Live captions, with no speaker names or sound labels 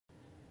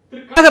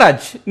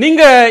நாகராஜ்,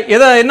 நீங்க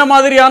என்ன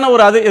மாதிரியான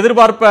ஒரு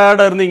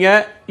எதிர்பார்ப்போட இருந்தீங்க?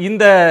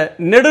 இந்த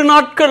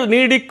நெடுநாட்கள்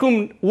நீடிக்கும்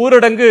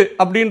ஊரடங்கு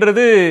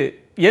அப்படின்றது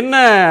என்ன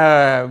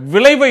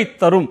விளைவை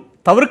தரும்?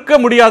 தவிர்க்க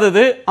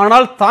முடியாதது,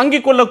 ஆனால்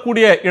தாங்கிக்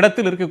கொள்ளக்கூடிய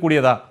இடத்தில்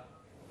இருக்கக்கூடியதா?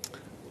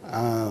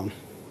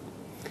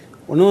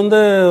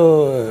 ஒன்று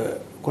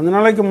கொஞ்ச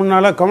நாளைக்கு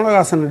முன்னால்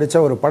கமலஹாசன்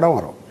நடித்த ஒரு படம்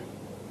வரும்.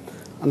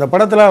 அந்த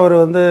படத்தில் அவர்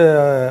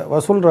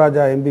வசூல்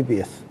ராஜா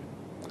MBBS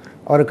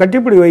அவர்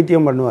கட்டிப்பிடி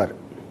வைத்தியம் பண்ணுவார்.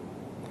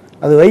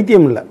 அது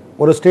வைத்தியம் இல்லை.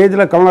 ஒரு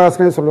ஸ்டேஜில்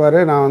கமலஹாசனே சொல்லுவார்,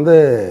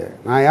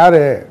 நான்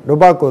யார்,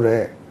 டுபாக்கூர்,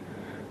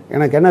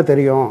 எனக்கு என்ன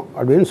தெரியும்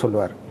அப்படின்னு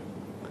சொல்லுவார்.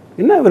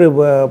 என்ன இவர்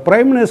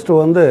பிரைம்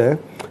மினிஸ்டர்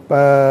இப்போ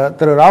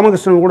திரு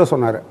ராமகிருஷ்ணன் கூட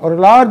சொன்னார், ஒரு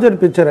லார்ஜர்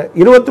பிக்சரை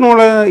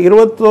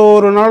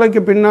 21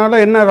 நாளைக்கு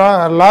பின்னால் என்ன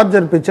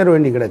லார்ஜர் பிக்சர்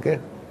வேண்டி கிடக்கு?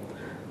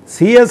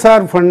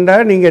 CSR ஃபண்டை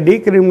நீங்கள்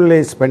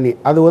டீக்ரிமினலைஸ் பண்ணி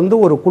அது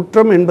ஒரு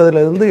குற்றம்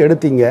என்பதிலிருந்து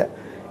எடுத்தீங்க.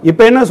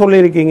 இப்போ என்ன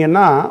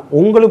சொல்லியிருக்கீங்கன்னா,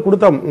 உங்களுக்கு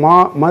கொடுத்த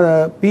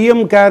PM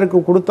கேருக்கு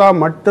கொடுத்தா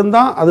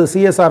மட்டும்தான் அது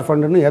CSR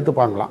ஃபண்டுன்னு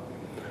ஏற்றுப்பாங்களாம்.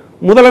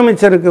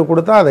 முதலமைச்சருக்கு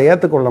கொடுத்தா அதை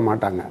ஏற்றுக்கொள்ள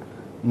மாட்டாங்க.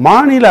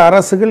 மாநில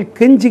அரசுகள்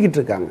கெஞ்சிக்கிட்டு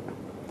இருக்காங்க.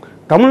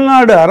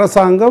 தமிழ்நாடு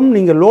அரசாங்கம்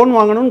நீங்கள் லோன்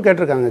வாங்கணும்னு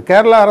கேட்டிருக்காங்க.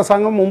 கேரளா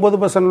அரசாங்கம்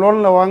 9%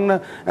 லோனில் வாங்கின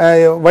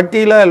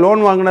வட்டியில்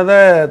லோன் வாங்கினதை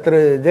திரு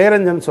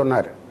ஜெயரஞ்சன்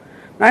சொன்னார்.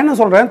 நான் என்ன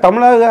சொல்கிறேன்,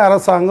 தமிழக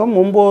அரசாங்கம்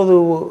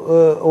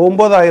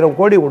 9,000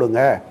 கோடி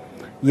கொடுங்க.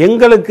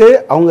 எங்களுக்கு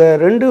அவங்க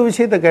 2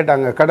 விஷயத்தை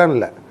கேட்டாங்க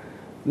கடனில்.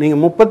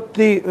 நீங்கள்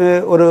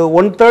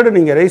 1/3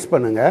 நீங்கள் ரைஸ்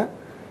பண்ணுங்கள்.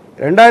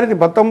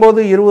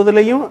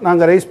 2019-20லையும்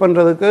நாங்கள் ரைஸ்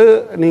பண்ணுறதுக்கு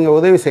நீங்கள்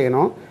உதவி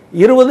செய்யணும்.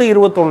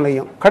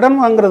 20-21லையும் கடன்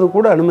வாங்குறது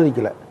கூட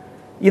அனுமதிக்கலை.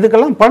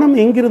 இதுக்கெல்லாம் பணம்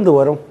எங்கிருந்து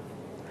வரும்?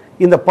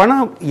 இந்த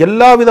பணம்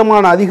எல்லா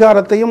விதமான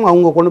அதிகாரத்தையும்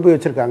அவங்க கொண்டு போய்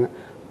வச்சுருக்காங்க.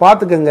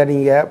 பார்த்துக்குங்க,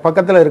 நீங்கள்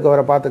பக்கத்தில்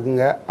இருக்கவரை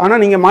பார்த்துக்குங்க.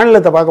 ஆனால் நீங்கள்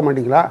மாநிலத்தை பார்க்க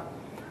மாட்டீங்களா?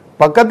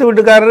 பக்கத்து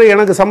வீட்டுக்காரர்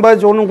எனக்கு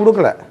சம்பாதிச்சு ஒன்றும்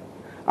கொடுக்கல.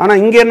 ஆனால்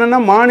இங்கே என்னென்னா,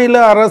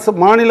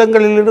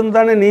 மாநிலங்களிலிருந்து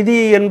தானே நிதி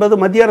என்பது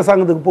மத்திய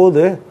அரசாங்கத்துக்கு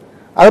போகுது.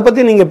 அதை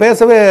பற்றி நீங்கள்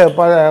பேசவே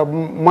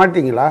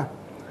மாட்டீங்களா?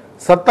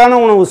 சத்தான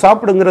உணவு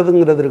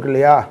சாப்பிடுங்கிறதுங்கிறது இருக்கு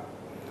இல்லையா,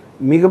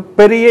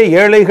 மிகப்பெரிய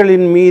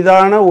ஏழைகளின்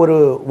மீதான ஒரு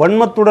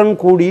வன்மத்துடன்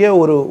கூடிய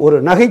ஒரு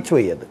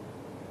நகைச்சுவை. அது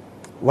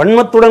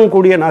வன்மத்துடன்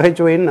கூடிய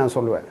நகைச்சுவைன்னு நான்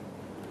சொல்லுவேன்.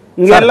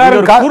 இங்க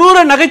எல்லாரும் குரூர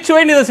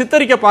நகைச்சுவைன்னு இதை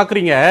சித்தரிக்க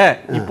பாக்குறீங்க.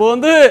 இப்போ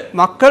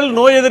மக்கள்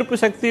நோய் எதிர்ப்பு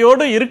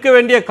சக்தியோடு இருக்க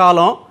வேண்டிய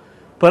காலம்.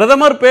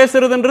 பிரதமர்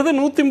பேசுறதுன்றது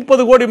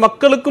 130 கோடி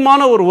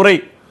மக்களுக்குமான ஒரு உரை.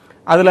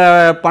 அதுல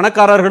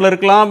பணக்காரர்கள்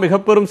இருக்கலாம், மிக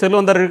பெரும்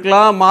செல்வந்தர்கள்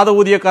இருக்கலாம், மாத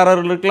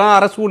ஊதியக்காரர்கள் இருக்கலாம்,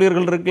 அரசு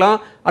ஊழியர்கள் இருக்கலாம்,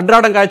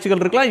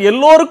 அன்றாடங்காட்சிகள் இருக்கலாம்,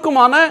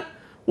 எல்லோருக்குமான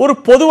ஒரு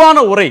பொதுவான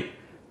உரை.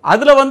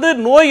 அதுல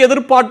நோய்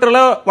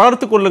எதிர்ப்பாற்றலை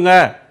வளர்த்து கொள்ளுங்க,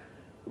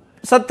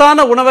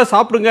 சத்தான உணவை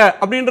சாப்பிடுங்க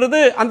அப்படின்றது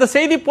அந்த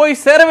செய்தி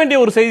போய் சேர வேண்டிய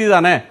ஒரு செய்தி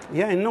தானே.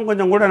 ஏன் இன்னும்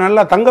கொஞ்சம் கூட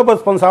நல்லா தங்க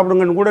பஸ்பம்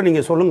சாப்பிடுங்கன்னு கூட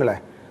நீங்க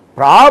சொல்லுங்களேன்.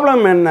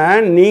 ப்ராப்ளம் என்ன,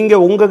 நீங்க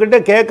உங்ககிட்ட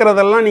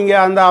கேட்கறதெல்லாம் நீங்க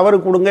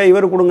அவருக்கு கொடுங்க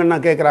இவரு கொடுங்கன்னா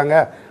கேட்குறாங்க.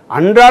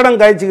 அன்றாடம்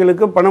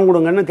காட்சிகளுக்கு பணம்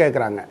கொடுங்கன்னு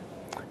கேட்குறாங்க.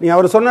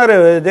 அவர் சொன்னார்,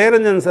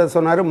 ஜெயரஞ்சன் சார்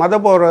சொன்னார்,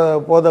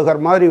 போதகர்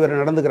மாதிரி இவர்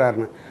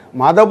நடந்துக்கிறாருன்னு.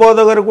 மத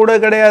போதகர் கூட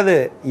கிடையாது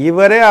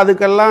இவரே.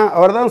 அதுக்கெல்லாம்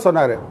அவர் தான்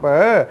சொன்னார், இப்போ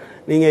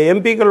நீங்கள்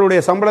எம்பிக்களுடைய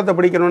சம்பளத்தை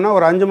பிடிக்கணும்னா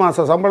ஒரு 5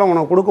 மாத சம்பளம்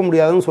உனக்கு கொடுக்க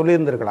முடியாதுன்னு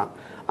சொல்லியிருந்துருக்கலாம்.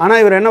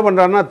 ஆனால் இவர் என்ன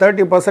பண்ணுறாருன்னா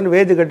 30%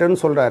 வேஜ்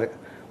கட்டுன்னு சொல்கிறாரு.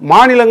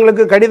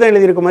 மாநிலங்களுக்கு கடிதம்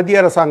எழுதியிருக்கு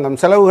மத்திய அரசாங்கம்,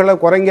 செலவுகளை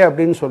குறைங்க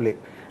அப்படின்னு சொல்லி.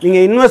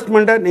 நீங்கள்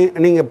இன்வெஸ்ட்மெண்ட்டை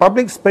நீங்கள்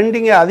பப்ளிக்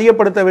ஸ்பெண்டிங்கை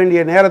அதிகப்படுத்த வேண்டிய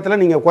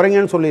நேரத்தில் நீங்கள்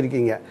குறைங்கன்னு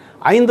சொல்லியிருக்கீங்க.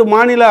 5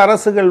 மாநில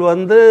அரசுகள்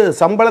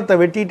சம்பளத்தை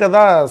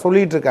வெட்டிட்டதா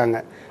சொல்லிகிட்டு இருக்காங்க.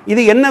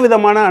 இது என்ன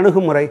விதமான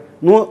அணுகுமுறை?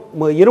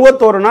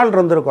 21 நாள்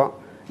இருந்திருக்கோம்.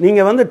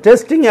 நீங்கள்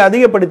டெஸ்டிங்கை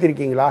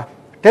அதிகப்படுத்தியிருக்கீங்களா?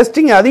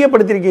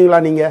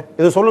 நீங்கள்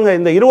இதை சொல்லுங்கள்.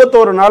 இந்த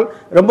 21 நாள்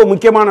ரொம்ப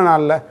முக்கியமான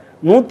நாளில்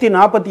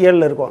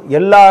 147 இருக்கும்.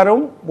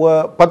 எல்லாரும்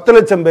 10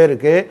 லட்சம்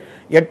பேருக்கு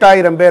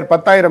 8,000 பேர்,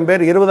 10,000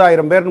 பேர்,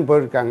 20,000 பேர்னு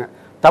போயிருக்காங்க.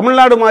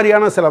 தமிழ்நாடு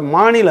மாதிரியான சில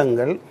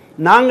மாநிலங்கள்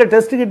நாங்கள்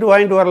டெஸ்ட் கிட்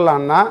வாங்கிட்டு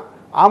வரலான்னா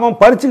அவன்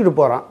பறிச்சுக்கிட்டு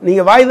போகிறான்.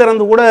 நீங்கள் வாய்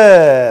திறந்து கூட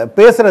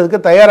பேசுகிறதுக்கு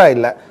தயாராக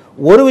இல்லை.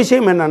 ஒரு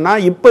விஷயம் என்னென்னா,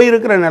 இப்போ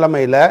இருக்கிற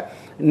நிலைமையில்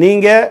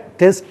நீங்கள்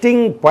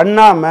டெஸ்டிங்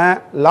பண்ணாமல்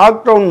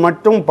லாக்டவுன்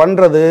மட்டும்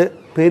பண்ணுறது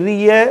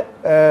பெரிய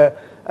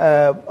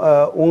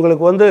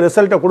உங்களுக்கு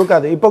ரிசல்ட்டை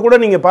கொடுக்காது. இப்போ கூட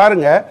நீங்கள்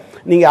பாருங்கள்,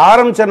 நீங்கள்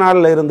ஆரம்பித்த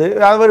நாளில் இருந்து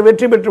அவர்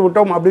வெற்றி பெற்று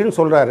விட்டோம் அப்படின்னு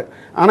சொல்கிறாரு.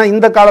 ஆனால்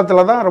இந்த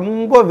காலத்தில் தான்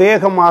ரொம்ப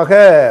வேகமாக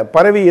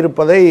பரவி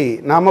இருப்பதை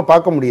நாம்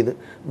பார்க்க முடியுது.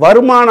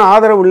 வருமான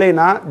ஆதரவு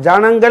இல்லைன்னா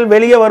ஜனங்கள்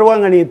வெளியே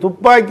வருவாங்க. நீ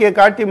துப்பாக்கியை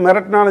காட்டி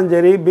மிரட்டினாலும்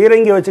சரி,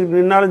 பீரங்கி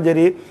வச்சுக்கிட்டு நின்னாலும்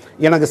சரி,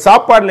 எனக்கு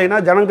சாப்பாடு இல்லைன்னா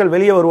ஜனங்கள்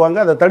வெளியே வருவாங்க.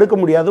 அதை தடுக்க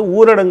முடியாது.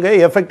 ஊரடங்கு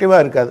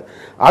எஃபெக்டிவாக இருக்காது.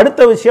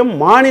 அடுத்த விஷயம்,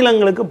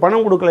 மாநிலங்களுக்கு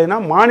பணம் கொடுக்கலைன்னா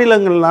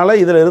மாநிலங்கள்னால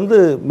இதில் இருந்து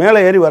மேலே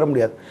ஏறி வர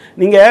முடியாது.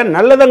 நீங்கள்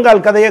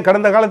நல்லதங்கால் கதையை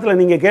கடந்த காலத்தில்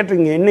நீங்கள்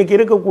கேட்டிருக்கீங்க. இன்றைக்கி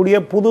இருக்கக்கூடிய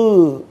புது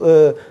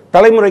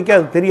தலைமுறைக்கு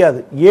அது தெரியாது.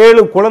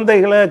 7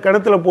 குழந்தைகளை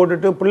கிணத்துல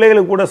போட்டுட்டு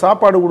பிள்ளைகளுக்கு கூட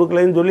சாப்பாடு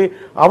கொடுக்கலன்னு சொல்லி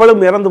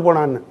அவளும் இறந்து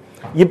போனான்னு.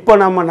 இப்போ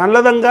நம்ம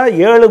நல்லதங்கா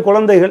 7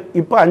 குழந்தைகள்,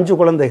 இப்போ 5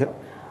 குழந்தைகள்.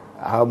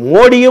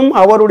 மோடியும்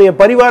அவருடைய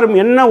பரிவாரம்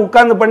என்ன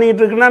உட்கார்ந்து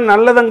பண்ணிட்டு இருக்குன்னா,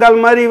 நல்லதங்கால்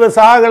மாதிரி இவ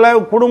சாகலை,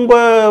 குடும்ப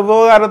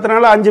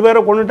விவகாரத்தினால 5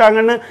 பேரை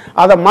கொண்டுட்டாங்கன்னு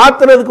அதை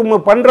மாத்துறதுக்கு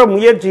பண்ற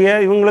முயற்சியை,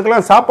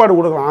 இவங்களுக்கெல்லாம் சாப்பாடு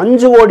கொடுக்கலாம்.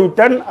 5 கோடி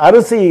டன்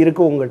அரிசி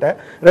இருக்கு உங்ககிட்ட,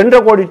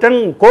 2.5 கோடி டன்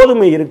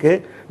கோதுமை இருக்கு,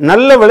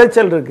 நல்ல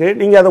விளைச்சல் இருக்கு.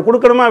 நீங்க அதை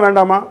கொடுக்கணுமா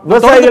வேண்டாமா?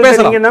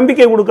 விவசாயிகளுக்கு நீங்க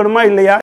நம்பிக்கை கொடுக்கணுமா இல்லையா?